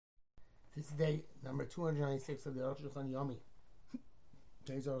This is day number 296 of the Rosh Hashanah Yomi.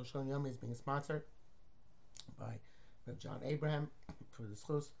 Today's Rosh Hashanah Yomi is being sponsored by Rav John Abraham for the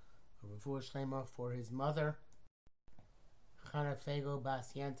schus of Refuah Shlema for his mother, Chana Fego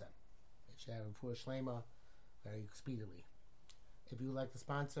Basienta. They should have Refuah Shlema very speedily. If you would like to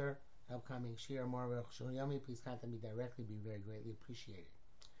sponsor upcoming Shir more Rosh Hashanah Yomi, please contact me directly. Be very greatly appreciated.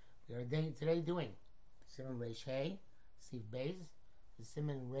 We are today doing Simon Reish Hey, Steve Bays, the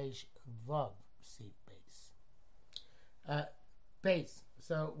Simon Reish Vav, Steve Bays. Bays.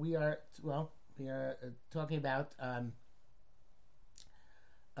 So we are talking about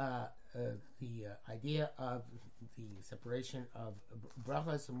the idea of the separation of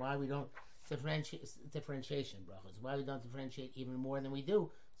brachas and why we don't differentiation brachas. Why we don't differentiate even more than we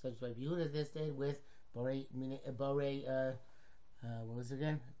do, such as Yehuda this day with Borei what was it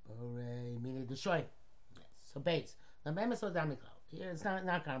again? Borei Mine Deshoy. So base. Now here it's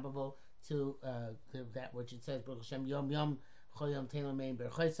not comparable to that which it says Baruch Hashem Yom Yom Chol Yom Tein Lamein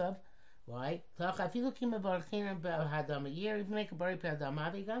Berchosav. Why? If you look in a year, if you make a bari pe'adam,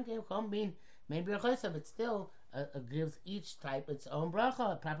 it still gives each type its own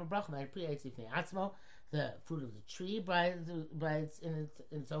bracha, a proper bracha. The fruit of the tree by in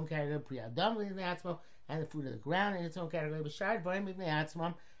its own category, pri'adam, and the fruit of the ground in its own category, and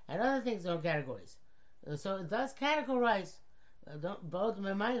other things in their own categories. So it does categorize both.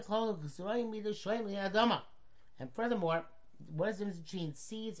 And furthermore, what is the difference between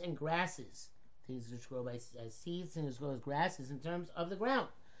seeds and grasses? Things which grow as seeds, things which grow as grasses in terms of the ground.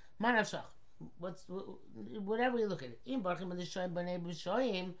 Manavshach. Whatever you look at it.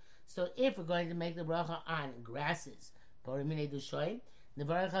 So if we're going to make the bracha on grasses, let's make a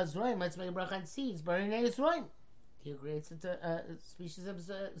bracha on seeds. He creates a species of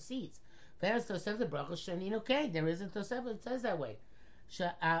seeds. There isn't Tosefet, it says that way.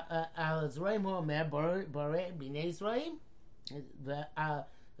 The Shoim Omer Baruch Minei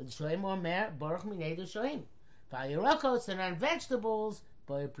Shoim. Vayirokos and on vegetables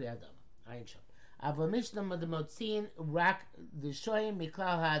Boy Priadam. Ayin Shom. Ava Mishnah Motzin Rak the Shoim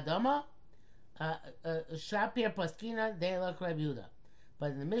Miklal Ha'adama Shapir Paskina Deila Kreb Yehuda.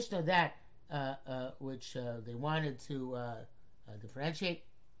 But in the Mishnah that which they wanted to differentiate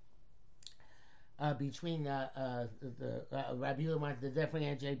between the Rabbi Yehuda wanted to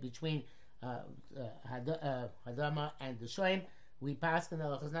differentiate between Hadama and the Shoim. We pass in the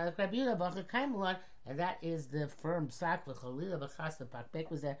Lachas not the Rabbi Yehuda Kaimelon, and that is the firm sak v'chalila v'chas the pakbek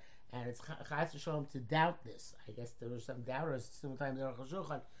was there, and it's chas to show him to doubt this. I guess there were some doubters sometimes in Aruch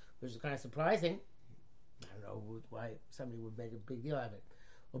HaShulchan, which is kind of surprising. I don't know why somebody would make a big deal out of it.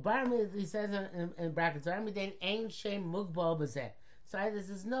 Well, he says in brackets, "Ain shem mugbal b'zeh." So this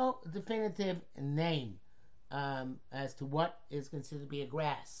is no definitive name as to what is considered to be a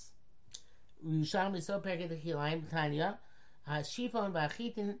grass. Yerushalmi so peket the Kilayim Tanya, Shifon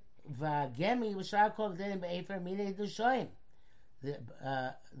v'achitin v'gemi v'shar kol gdelim be'efer minei d'shoim.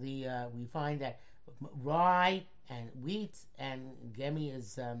 We find that rye and wheat and gemi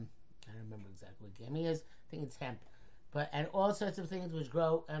is I don't remember exactly what gemi is. I think it's hemp. And all sorts of things which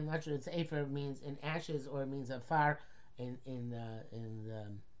grow. I'm not sure it's afer means in ashes or it means afar in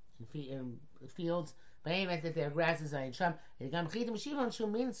fields. But anyway, that their grasses are in sham. So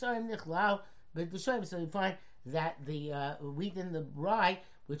you find that the wheat and the rye,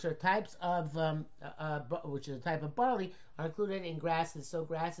 which are types of which is a type of barley, are included in grasses. So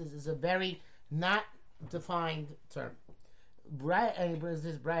grasses is a very not defined term. And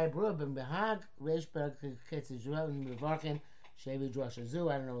this Briar Brewer ben Behag, Reshberg Ketzizruel and Mevarkin, Shevi Joshua Zu.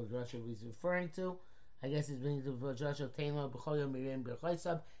 I don't know what Joshua is referring to. I guess it's been to Joshua Taylor, Bechoyo Miriam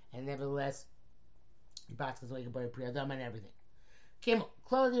Berchoisab, and nevertheless, he boxes like a bird, Priadam, and everything. Kimel,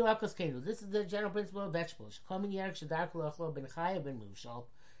 Klodi Rakos Kenu. This is the general principle of vegetables. Komin Yerk Shadar Kulachlo Ben Chaya Ben Muvshal.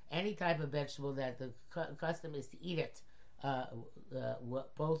 Any type of vegetable that the custom is to eat it,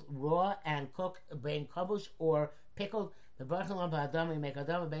 both raw and cooked, ben kabush or pickled. The Barchalam Ba'adam, you make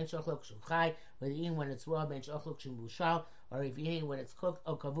Adam Ben Shochlok Shulchai, whether eating when it's raw, Ben Shochlok Shimbushal, or if eating when it's cooked,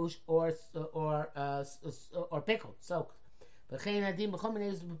 or kavush, or pickled, soaked. But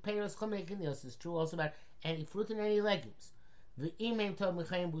it's true also about any fruit and any legumes. The Imam told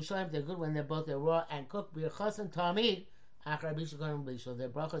Mechaim Bushayim, they're good when they're both raw and cooked. Birchasan Tamid, Achar Bishakon Bishal. Their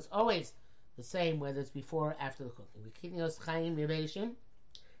bracha is always the same, whether it's before or after the cooking. Vikinios Chaim Rivation,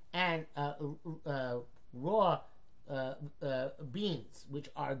 and raw beans, which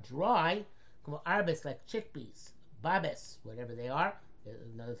are dry, arbes like chickpeas, babes, whatever they are,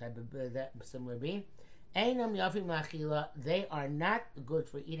 another type of that similar bean. Einam yafim lachila, they are not good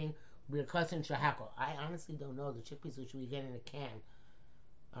for eating birkasin shahako. I honestly don't know the chickpeas which we get in a can.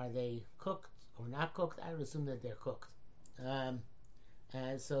 Are they cooked or not cooked? I would assume that they're cooked. And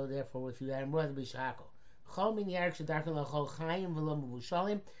so therefore, if you add them raw, they'll be shahako.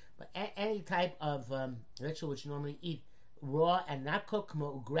 But any type of vegetable which you normally eat raw and not cooked,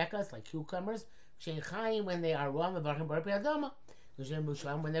 ugrekas, like cucumbers, when they are raw, when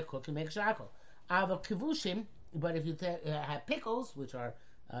they're cooked, you make shahako. But if you have pickles, which are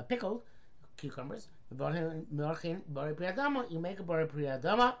pickled cucumbers, you make a bari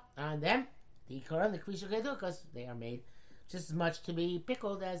priyadama on them, the kvisha kedu, because they are made just as much to be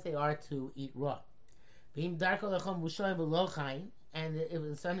pickled as they are to eat raw. And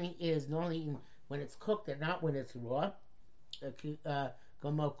if something is normally eaten when it's cooked and not when it's raw,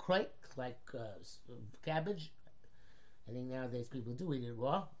 like cabbage. I think nowadays people do eat it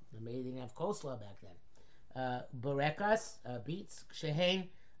raw. Maybe they didn't have coleslaw back then. Borekas, beets, shehein,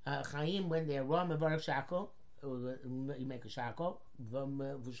 chaim, when they're raw, mevarek shako, you make a shako,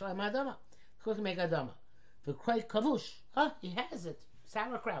 v'shoy ma'adama, cook and make adama. V'kroy kavush, he has it,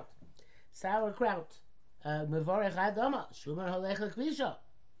 sauerkraut, mevarek adama, shuman holech l'kvisha.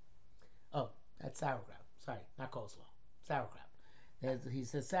 Oh, that's sauerkraut, sorry, not coleslaw, sauerkraut. He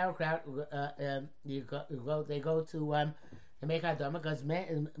says sauerkraut, they go to, they make adama, because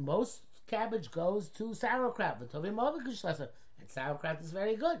most cabbage goes to sauerkraut. And sauerkraut is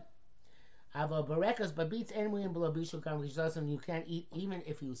very good. But beets anyway in below you can't eat even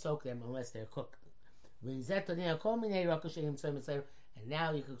if you soak them unless they're cooked. And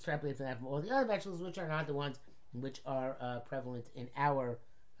now you can extrapolate from that from all the other vegetables which are not the ones which are prevalent in our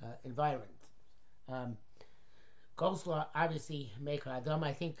environment. Coleslaw obviously make adama.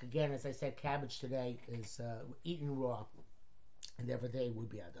 I think again, as I said, cabbage today is eaten raw, and therefore they would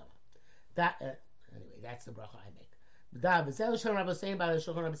be adama. Anyway, that's the bracha I make.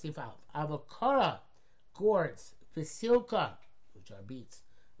 Avokara, gourds, fasilka, which are beets,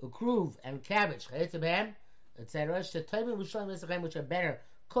 ukruv, and cabbage, etc. Which are better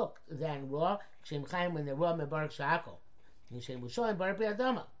cooked than raw. When they're raw, mebarak shahako.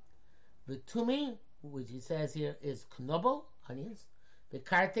 The tumi, which he says here, is knobel, onions. The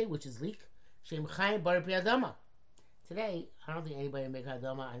karte, which is leek. Today, I don't think anybody make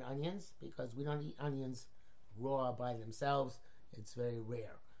hadama on onions because we don't eat onions raw by themselves. It's very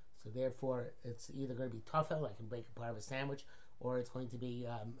rare. So therefore, it's either going to be tafel, I can make a part of a sandwich, or it's going to be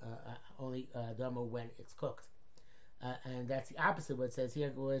only hadama when it's cooked. And that's the opposite of what it says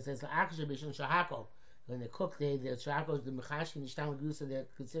here, where it says shahako. When they're cooked, the shahako, the mechash, and nishtan l'gusa, they're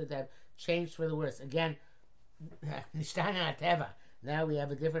considered to have changed for the worse. Again, nishtan ateva. Now we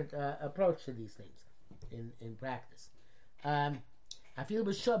have a different approach to these things in practice. I feel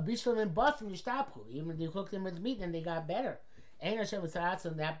bishlam and boston yishtapchu. Even if you cook them with meat, and they got better. Ain't Hashem v'saratz,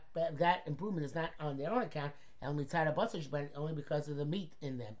 that improvement is not on their own account, and mitzad boston, but only because of the meat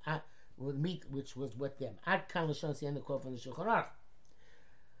in them, with meat which was with them. Ad kan l'shon, see, end the quote from the Shulchan Aruch.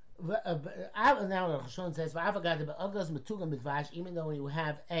 Now Rosh says, even though when you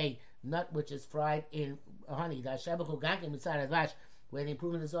have a nut which is fried in honey, where the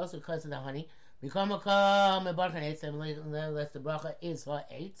improvement is also because of the honey, unless the bracha is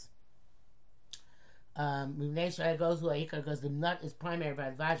ha'etz. Because the nut is primary,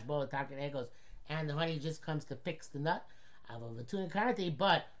 and the honey just comes to fix the nut.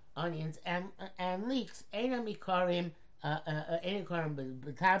 But onions and leeks, they're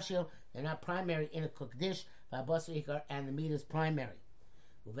not primary in a cooked dish, and the meat is primary.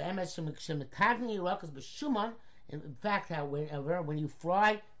 In fact, however, when you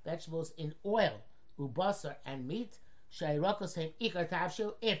fry vegetables in oil, ubasar and meat, if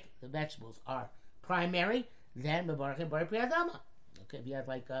the vegetables are primary, then mevarchim bari priyadama. Okay, if you have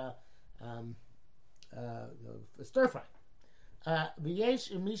like a stir fry.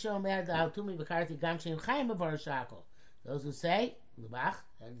 Those who say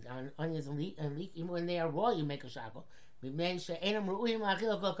on onions and leek, even when they are raw, you make a shako. They're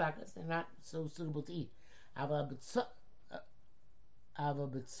not so suitable to eat. Ava B'tsalim, I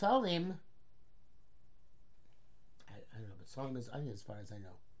don't know, B'tsalim is onion as far as I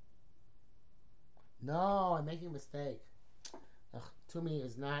know. No, I'm making a mistake. Tumi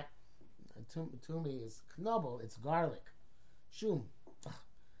is not, tumi is knobel, it's garlic. Shum.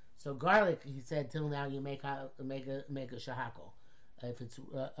 So garlic, he said, till now you make a shahako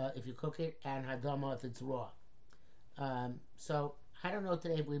if you cook it, and hadama if it's raw. So I don't know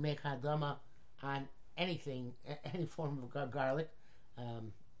today if we make hadama on anything, any form of garlic.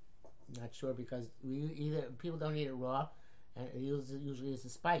 Not sure, because people don't eat it raw, and it usually is a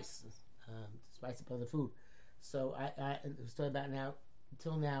spice, to spice up other food. So I was talking about now,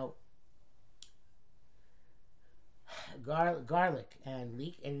 till now, garlic and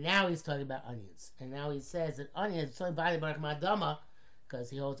leek, and now he's talking about onions. And now he says that onions, because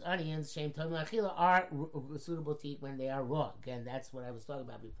he holds onions, Shem Tov Machila, are suitable to eat when they are raw. Again, that's what I was talking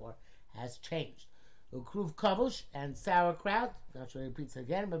about before, has changed. Ukruv kavush and sauerkraut, not sure he repeats it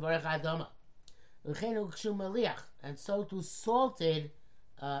again, Mevarech Adama. And so to salted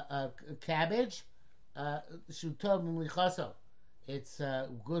cabbage, it's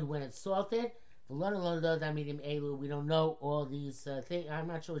good when it's salted. We don't know all these things. I'm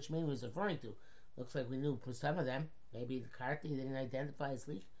not sure which meaning he was referring to. Looks like we knew for some of them. Maybe the karti, they didn't identify as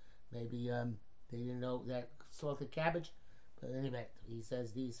leaf. Maybe they didn't know that salted cabbage. But anyway, he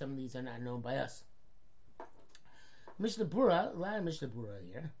says some of these are not known by us. Mishnah Bura, a lot of Mishnah Bura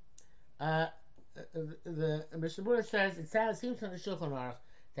here. The Mishnah Bura says, it seems on the Shulchan Aruch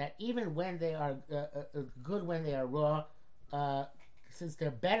that even when they are good when they are raw, since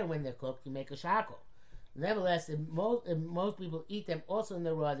they're better when they're cooked, you make a shackle. Nevertheless, if most people eat them also in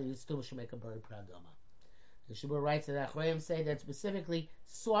the raw, you still should make a bird pradoma. The Shibur writes that Achroim say that specifically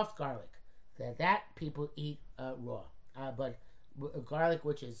soft garlic, that people eat raw. But garlic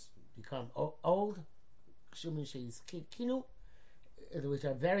which has become old, which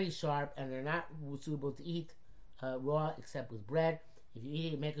are very sharp and they're not suitable to eat raw except with bread. If you eat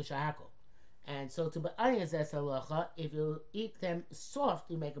it, you make a shahakol. And so to onions, that's halacha. If you eat them soft,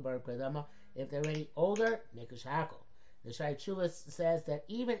 you make a bar pradama. If they're already older, make a shahakol. The Shai Chuvas says that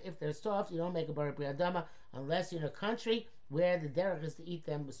even if they're soft, you don't make a bar pradama unless you're in a country where the derech is to eat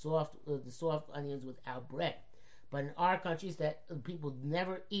them the soft onions without bread. But in our countries that people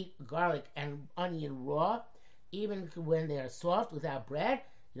never eat garlic and onion raw, even when they are soft without bread,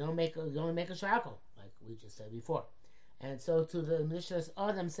 you only make a shahakol, like we just said before. And so to the Mishnah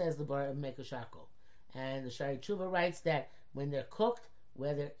Adam says the bar make a shackle. And the Shari Tshuva writes that when they're cooked,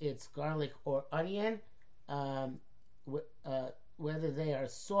 whether it's garlic or onion, whether they are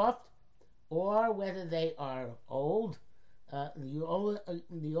soft or whether they are old, you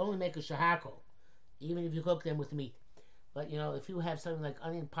only make a shahakol, even if you cook them with meat. But if you have something like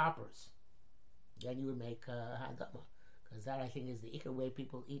onion poppers, then you would make hadama, because that I think is the ikar way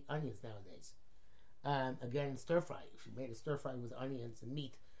people eat onions nowadays. Again, stir fry. If you made a stir fry with onions and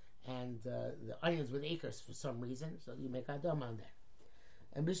meat, and the onions with acres for some reason, so you make adam on that.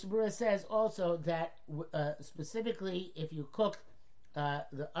 And Mishnah Berurah says also that specifically if you cook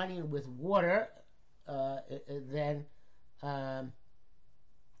the onion with water, then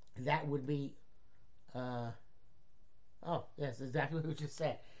that would be. Oh yes, exactly what you just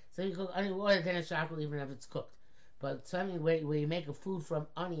said. So you cook onion with water, then it's shakul even if it's cooked. But something where you make a food from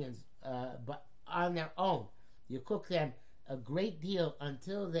onions, but on their own, you cook them a great deal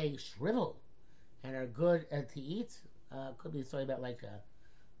until they shrivel and are good to eat. Could be a story about like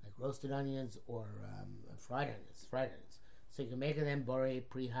roasted onions or fried onions. So you can make them bore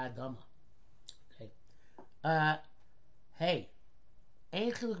prihadama. Okay. Hey,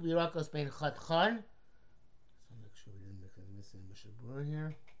 ain't chiluk birakos ben chatchan. So make sure we didn't make a missing Mishnah Berurah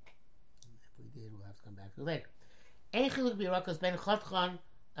here. If we did, we'll have to come back to it later. Ain't chiluk birakos ben chatchan.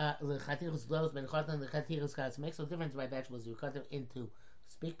 Makes no difference by vegetables. You cut them into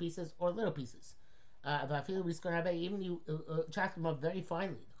big pieces or little pieces. Even you chop them up very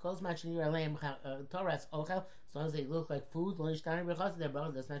finely. As long as they look like food,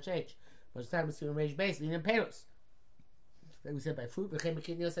 does not change. But it's time to see them range base, lean and payros. We said by fruit, it's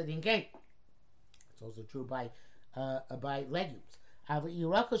also true by legumes.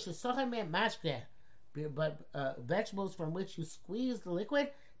 But vegetables from which you squeeze the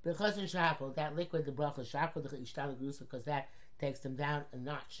liquid, because in shakol, that liquid, the bracha shakol, the ishtana grusa, because that takes them down a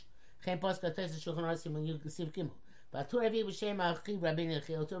notch. But Tur's name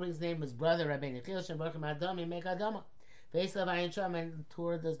is brother Rabbeinu Chil, Shem Baruch Adam, you make Adama. Veislav Ayin Sham, and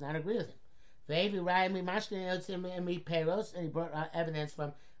Tur does not agree with him. Veivi Raya Mimashkin Yotzim Mi Peros, and he brought evidence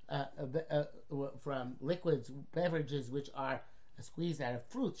from liquids, beverages which are squeezed out of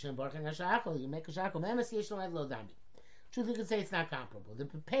fruit. Shem Baruch Shakol, you make a shakol. Memes Yesh Lo Lo Dami. Truth, you can say it's not comparable. The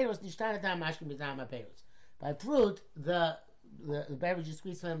peros nishtana tam mashkin b'tam peros. By fruit, the beverage you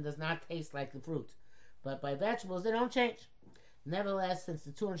squeeze from them does not taste like the fruit, but by vegetables they don't change. Nevertheless, since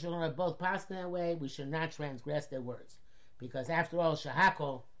the two and Shulchan are both passed in that way, we should not transgress their words, because after all,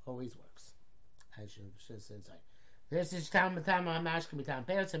 shahakol always works. I should say inside. This is tam b'tam mashkin b'tam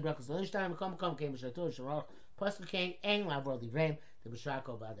peros and brachos lo nishtana m'kom came b'shatur shorach pasuk kain ein lavor livrei the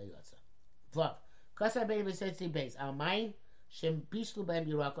b'shakol b'adei yotza. V'lav. Kasar Bein says to base al mine shem bishlu beim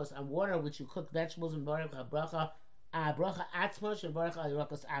yirakos, and water which you cook vegetables and baruch bracha atzma shem baruch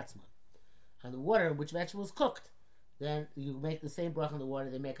yirakos atzma, and the water in which vegetables cooked, then you make the same bracha on the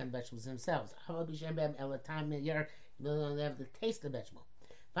water they make on vegetables themselves. You They have the taste of the vegetable.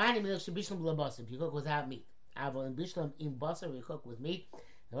 Finally, milk should be if you cook without meat. Avol and bishlam in basar, you cook with meat.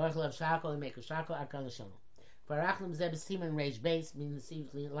 The orchel of shako and make a shako akal shono. For Arachlim Zeb Siman Reish Base, meaning the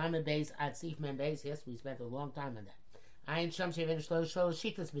Sif Lama Base at Sif Men Base. Yes, we spent a long time on that. Ayin Sham Shevin Shlo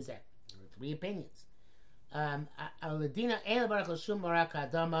Shitas Bizet. 3 opinions. Aladina El Baruch Shum Marak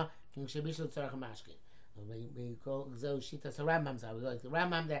Adama King Shabishul Tzarach Mashkin. We call those Shitas Rambams. We go like the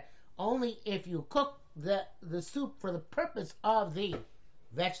Rambam that only if you cook the soup for the purpose of the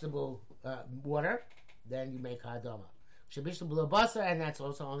vegetable water, then you make Adama. Shabishul Bulabasa, and that's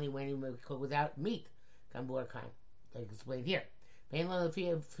also only when you cook without meat. Like explained here. The only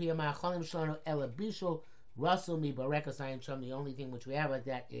thing which we have like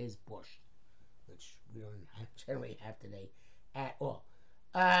that is borscht, which we don't generally have today at all.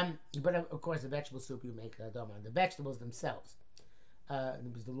 But of course, the vegetable soup you make doma on the vegetables themselves.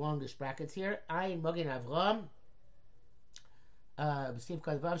 It was the longest brackets here. Ayin Mogen Avram. Steve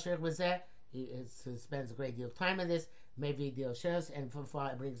Kadvav was there. He spends a great deal of time on this. Maybe deal shares and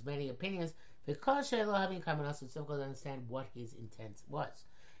it brings many opinions. Because Shelo having common us, it's difficult to understand what his intent was.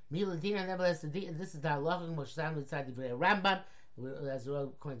 Miladina, nevertheless, this is the halacha which is inside the very Rambam, as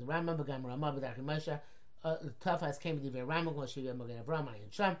according to Rambam, Begam Ramah, B'dachim Moshe. The Tafas came to the very Rambam, Moshe Mogen Avram, Ayin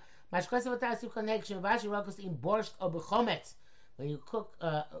Sham. Mashkosav Tasu connection, Vashi Rokus in borscht or b'chometz. When you cook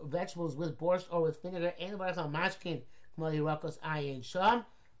vegetables with borscht or with vinegar, and Baruch Mashkin, Kmoli Rokus Ayin Sham.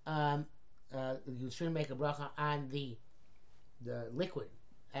 You shouldn't make a bracha on the liquid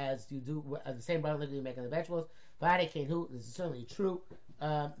as you do the same brown liquid you make on the vegetables. V'adekein this is certainly true.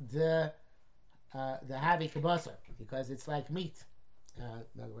 The havi kabasa, because it's like meat.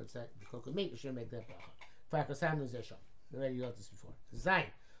 In other words, that you cook with meat, you shouldn't make that bracha. Fakosam nuzesham. We already got this before.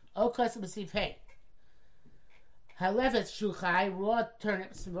 Zayin. O kasem b'sif hey. Halefes shuchai raw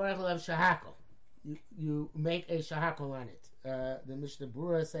turnips v'orechel of shahakol. You make a shahakol on it. The Mishnah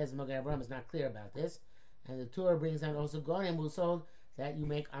Berurah says Mogen Avram is not clear about this, and the Torah brings down also Gonim who sold that you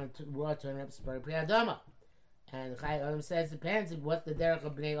make on raw turnips by Priyadama. And Chai Adam says it depends on what the derech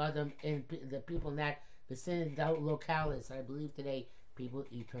of Bnei Adam and the people in that vicinity locale is. I believe today people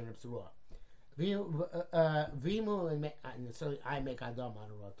eat turnips raw. Vimu and so I make Adam on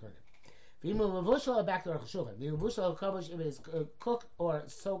a raw turnip. Vimu mavushal back to Rosh Hashanah. Vimu mavushal kabosh if it is cooked or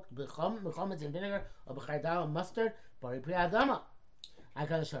soaked b'chometz in vinegar or b'chardal mustard. Bari Priyadama. I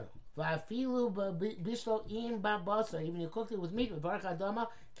got a shuttle. Vafilu bishlo in babasa. Even you cooked it with meat with Baruch Adama,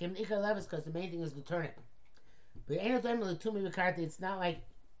 came Ika Levis because the main thing is the turnip. But it's not like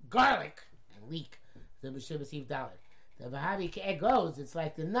garlic and leek. The B'Shibasiv Dalit. The Vahavi Ke'eg goes, it's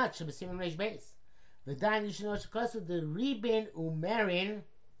like the nut Shabasim Reish Base. The Dain you should know Shakasu, the Ribin Umerin.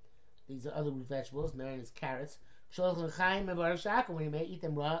 These are other root vegetables. Merin is carrots. Sholach L'chaim and Baruch Shako. When you may eat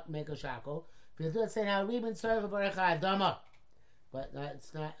them raw, make a shako. Say now Ribin serve Baruch Adama, but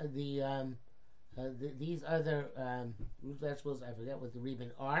it's not these other root vegetables. I forget what the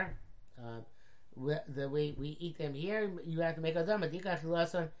Ribin are. The way we eat them here, you have to make Adama. Because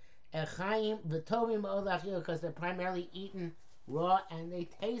they're primarily eaten raw and they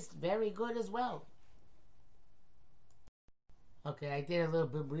taste very good as well. Okay, I did a little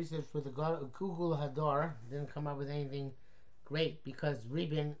bit of research with the Google Hadar. Didn't come up with anything great because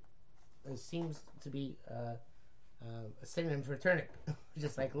Ribin seems to be a synonym for turnip,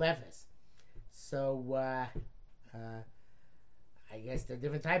 just like lefes. So I guess there are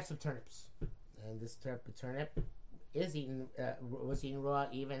different types of turnips, and this type of turnip is was eaten raw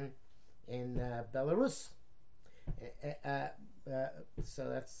even in Belarus. So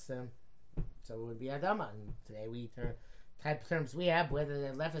that's so it would be Adama. And today we eat type of turnips we have, whether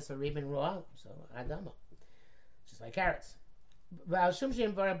they're lefes or even raw. So Adama, just like carrots. On sesame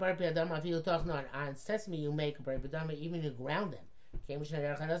you make bar b'dama, even you ground them.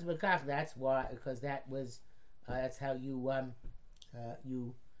 That's why, because that was that's how you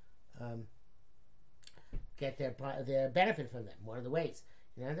get their benefit from them. One of the ways.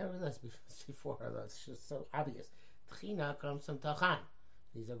 I never realized before. It's just so obvious. Tchina comes from tachan.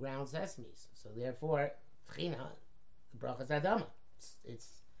 These are ground sesames. So therefore, tchina, brachas adama.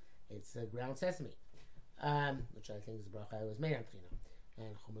 It's a ground sesame. Which I think is the bracha was made on tchina,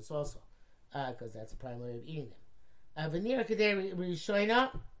 and hummus also, because that's the primary way of eating them. V'nira kadei rishoina.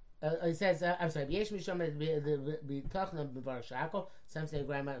 It says, I'm sorry, b'yesh mishom b'tachna b'var shako. Some say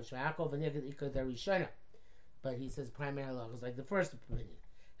grandma shako. V'nira kadei rishoina. But he says primary law is like the first opinion.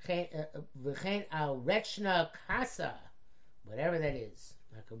 V'chein al rechna kasa, whatever that is.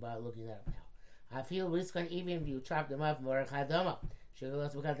 I could about looking that up now. I feel riskan even if you chop them up v'arach hadama.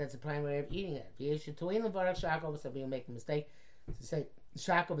 Because that's the primary way of eating it. If you should twin the barak shako, some people make a mistake to say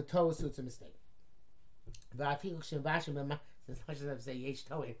shako b'tohu, so it's a mistake. Since much as I say yesh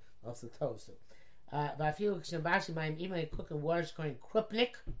toin, also tosu. Vafilu kshenvashi mayim, even a cook in water going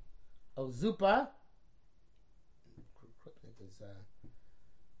krupnik, or zupa. Krupnik is,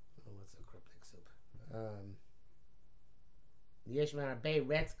 what's a krupnik soup? Yesh Marabei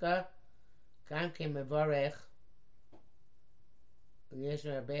Retzka, Gamke Mevorech, Yesh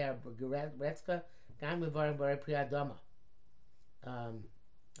Marabei Retzka, Gam Mevorech Bore Priadoma.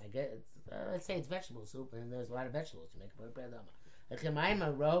 I guess let's say it's vegetable soup, and there's a lot of vegetables to make Bore Priadoma. A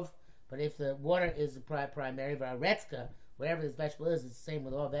Chemaima Rov, but if the water is the primary, Retzka, whatever this vegetable is, it's the same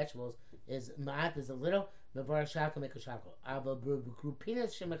with all vegetables, is Ma'at is a little, Mevorech Shalka make a Shalko. Ava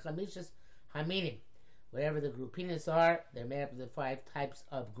Grupinas Shemachamishas Haminim. Whatever the grupinas are, they're made up of the 5 types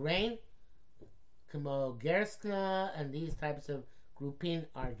of grain. Kamo gerstna, and these types of grupin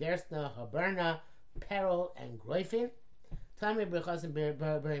are gerstna, haberna, peril, and groifin. Tami brechas and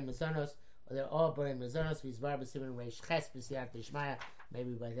beri mazonos, they're all beri mazonos. Vizvar b'simen reish ches b'siyat b'shmaya.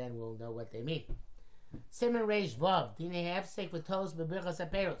 Maybe by then we'll know what they mean. Simen reish vav. Dine have steak with toes b'birchas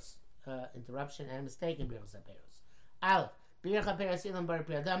aperos. Interruption and mistake in birchas aperos. Aleph. Birch aperos ilam bari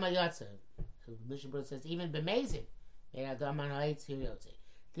priadama yotze. Mishnah says even b'mezing, because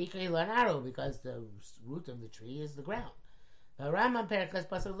the root of the tree is the ground. Rambam Perikas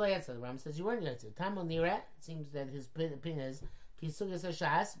Pasuk Lo Yatsa. The Rambam says you weren't Yatsa. Tamil Nira. It seems that his opinion is Pisugya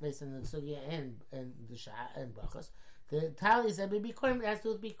Shas, based on the Sugya and the Shah and Brachos. The Tali said Bikurim. It has to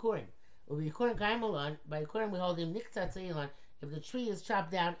do with Bikurim. Bikurim Kaimalon. By Bikurim we hold him Niktat Seilon. If the tree is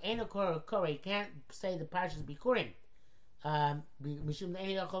chopped down, ain't a kore, you can't say the Parshas Bikurim. Because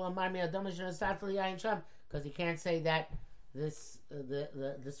he can't say that this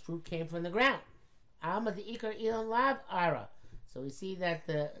fruit came from the ground. So we see that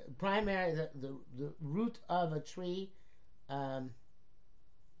the primary, the root of a tree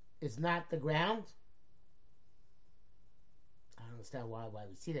is not the ground. I don't understand why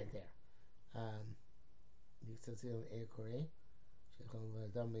we see that there.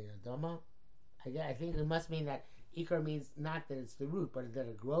 I think it must mean that Ikar means not that it's the root, but that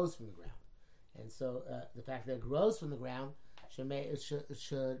it grows from the ground. And so the fact that it grows from the ground should make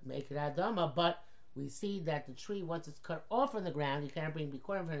it Adama, but we see that the tree, once it's cut off from the ground, you can't bring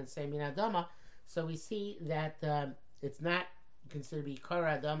Bikurim from it and say Min Adama. So we see that it's not considered to be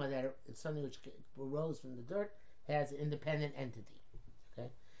Kara Adama, that it's something which arose from the dirt, has an independent entity.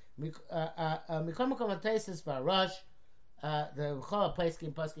 Okay? Mikom Komatesis Varosh. The Chol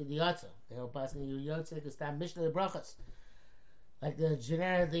Paiskim Paski the Yotza. They all Paski Yotza because that Mishnah the Brachas. Like the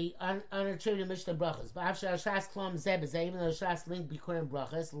generally unattributed Mishnah Brachas. But after Shas Klom Zeb, even though Shas link Bikurim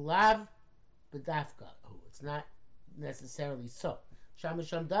Brachas, Lav B'dafka. Oh, it's not necessarily so.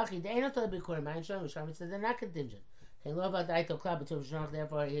 Shamisham Dachi, they ain't not the Bikurim, man. Shamisham said they're not contingent.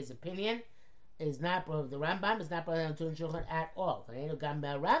 Therefore, his opinion is not the Rambam is not brought to Shulchan at all.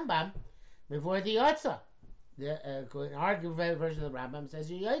 Rambam before the Yotza. The argued version of the Rambam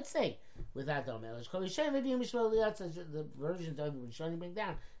says you Yotze with Adom Elish. The versions of Rishonim bring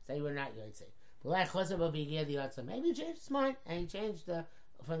down say you were not Yotze. Maybe he changed his mind and he changed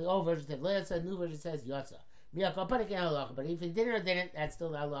from the old version to Yotze. New version says Yotze. But if he did or didn't, that's still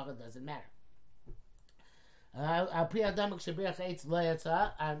the halacha. Doesn't matter.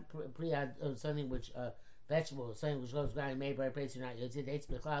 Something which vegetable, something which goes ground made by a place you're not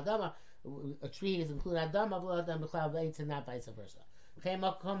Yotze. A tree is included Adama, and not vice versa.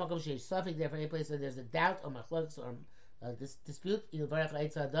 Therefore, any place where there's a doubt or machlokes or this dispute, you varach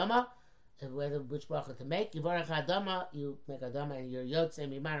eitz Adama, whether which bracha to make. You varach Adama, you make Adama, and you're Yotze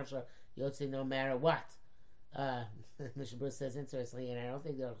Mimanav Yotze no matter what. Mr. Bruce says interestingly, and I don't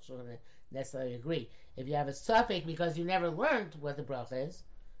think they're going to necessarily agree. If you have a suffix because you never learned what the bracha is,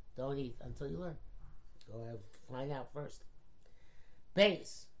 don't eat until you learn. Go find out first.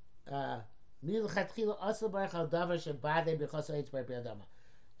 Base. You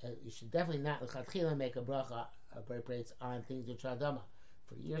should definitely not make a bracha on things which are adama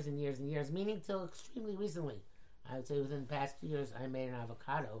for years and years and years, meaning till extremely recently. I would say within the past 2 years, I made an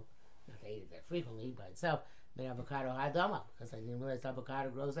avocado. Not that I ate it that frequently by itself. Made avocado adama because I didn't realize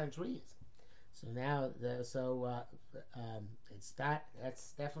avocado grows on trees. So now, it's not.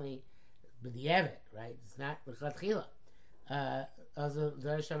 That's definitely b'di'evet, right? It's not l'chatchila. Also,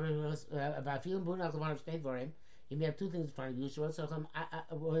 about feeling born out of one of state for him. You may have 2 things in front of you. So,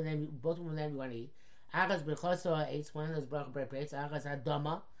 both of them you want to eat. Agas b'choso eats one of those bracha bread. Agas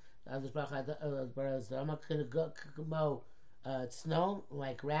adama. The other bracha adama could snow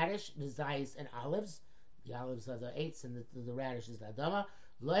like radish, zayis, and olives. The olives are the 8s, and the radish is the adama.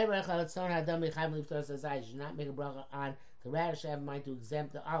 Loy bracha al tzon adama yichayim liftos zayis. You should not make a bracha on the radish. Have in mind to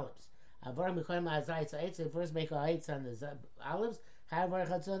exempt the olives. Avar Mikhaim Azayitz Eitz. They first make a Eitz on the olives, Chayavar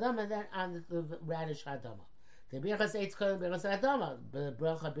Chatzadama, and then on the radish Hadama. The Birchas Eitz Kodim Birchas Hadama, the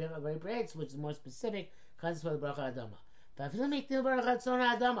Bracha Birchas Eitz, which is more specific, comes for the Bracha Hadama.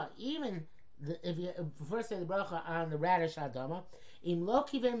 Even if you first say the bracha on the radish adama, im lo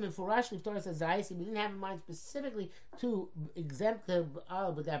kivem mefurash liftoras hazayis, we didn't have in mind specifically to exempt the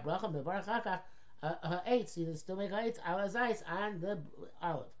olive with that bracha. Mevarach hakach ha'etz, you still make ha'etz al hazayis on the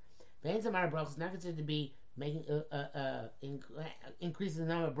olive. Ve'en zamar brachas not considered to be making increasing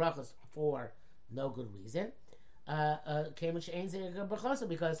the number of brachas for no good reason. Because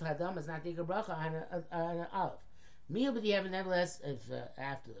hadam is not the bracha on an olive. Meal, but you have nevertheless, if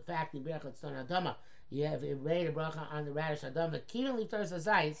after the fact the berachat stone adama, you have made a bracha on the radish adama, kivin liftaras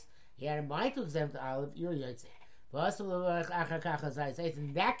hazayis, he had in mind to exempt the olive, you're yotze. But also in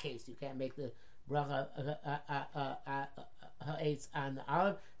that case, you can't make the bracha ha'etz on the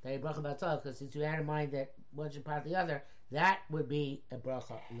olive, that you bracha batol, because since you had in mind that one should part the other, that would be a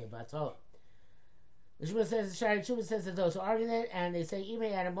bracha lebatol. The Shuma says that those who argue it, and they say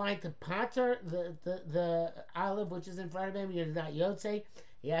even had in mind to pater the olive which is in front of him, you're not yotze.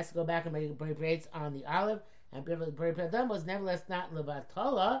 He has to go back and make braids on the olive, and Pradam was nevertheless not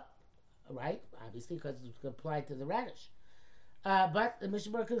levatola, right? Obviously, because it's applied to the radish. But the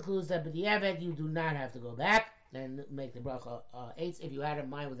Mishnah concludes that but the Eved you do not have to go back and make the bracha eitz if you had in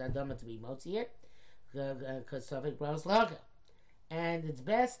mind with Adama to be motzi it, because Safek Bros Laga, and it's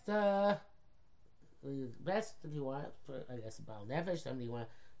best. Best if you want, for I guess a Baal Nefesh, somebody you want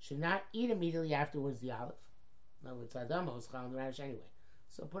should not eat immediately afterwards the olive. In other words, Adama was chal on the radish anyway.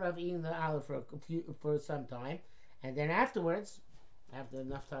 So put off eating the olive for some time, and then afterwards, after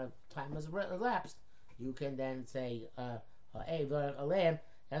enough time has elapsed, you can then say, "Hey, aleim."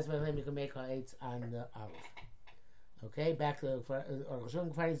 That's why you can make ha'etz on the olive. Okay, back to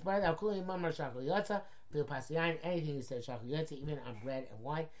Orchashon Fridays by the Akulim Mamar Shakal Yotza, Fil Pasiyan, anything you said Shakal Yotza, even on bread and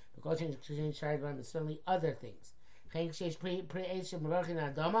wine, because change Sharigram is certainly other things. And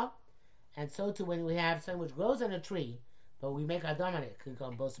so too when we have something which grows on a tree, but we make Adam on it, could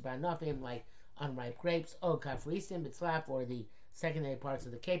come both about nothing like unripe grapes, or kafrisim, bitzlaf, or the secondary parts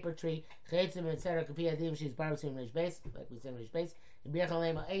of the caper tree, chetzim, etc. Kafi adim, she's barbasim rish base, like we said rish base, and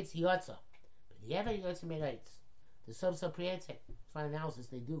birchalema eitz yotza. But the ever yotza made eitz. The sub creates it. Fine analysis,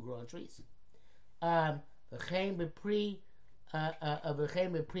 they do grow on trees. V'chein b'pri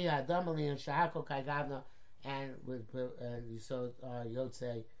adamali and shahako kai gavna, and you saw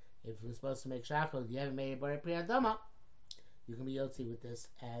yotze. If we're supposed to make shahako, you haven't made it by pri adama, you can be yotze with this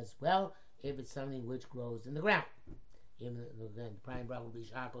as well if it's something which grows in the ground. Even again, the prime brach will be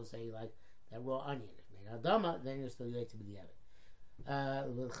shahako, say like that raw onion. If made adama, then you're still yotze with the other.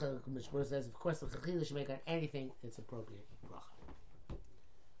 Mishpur says, of course, the chachila should make on anything that's appropriate.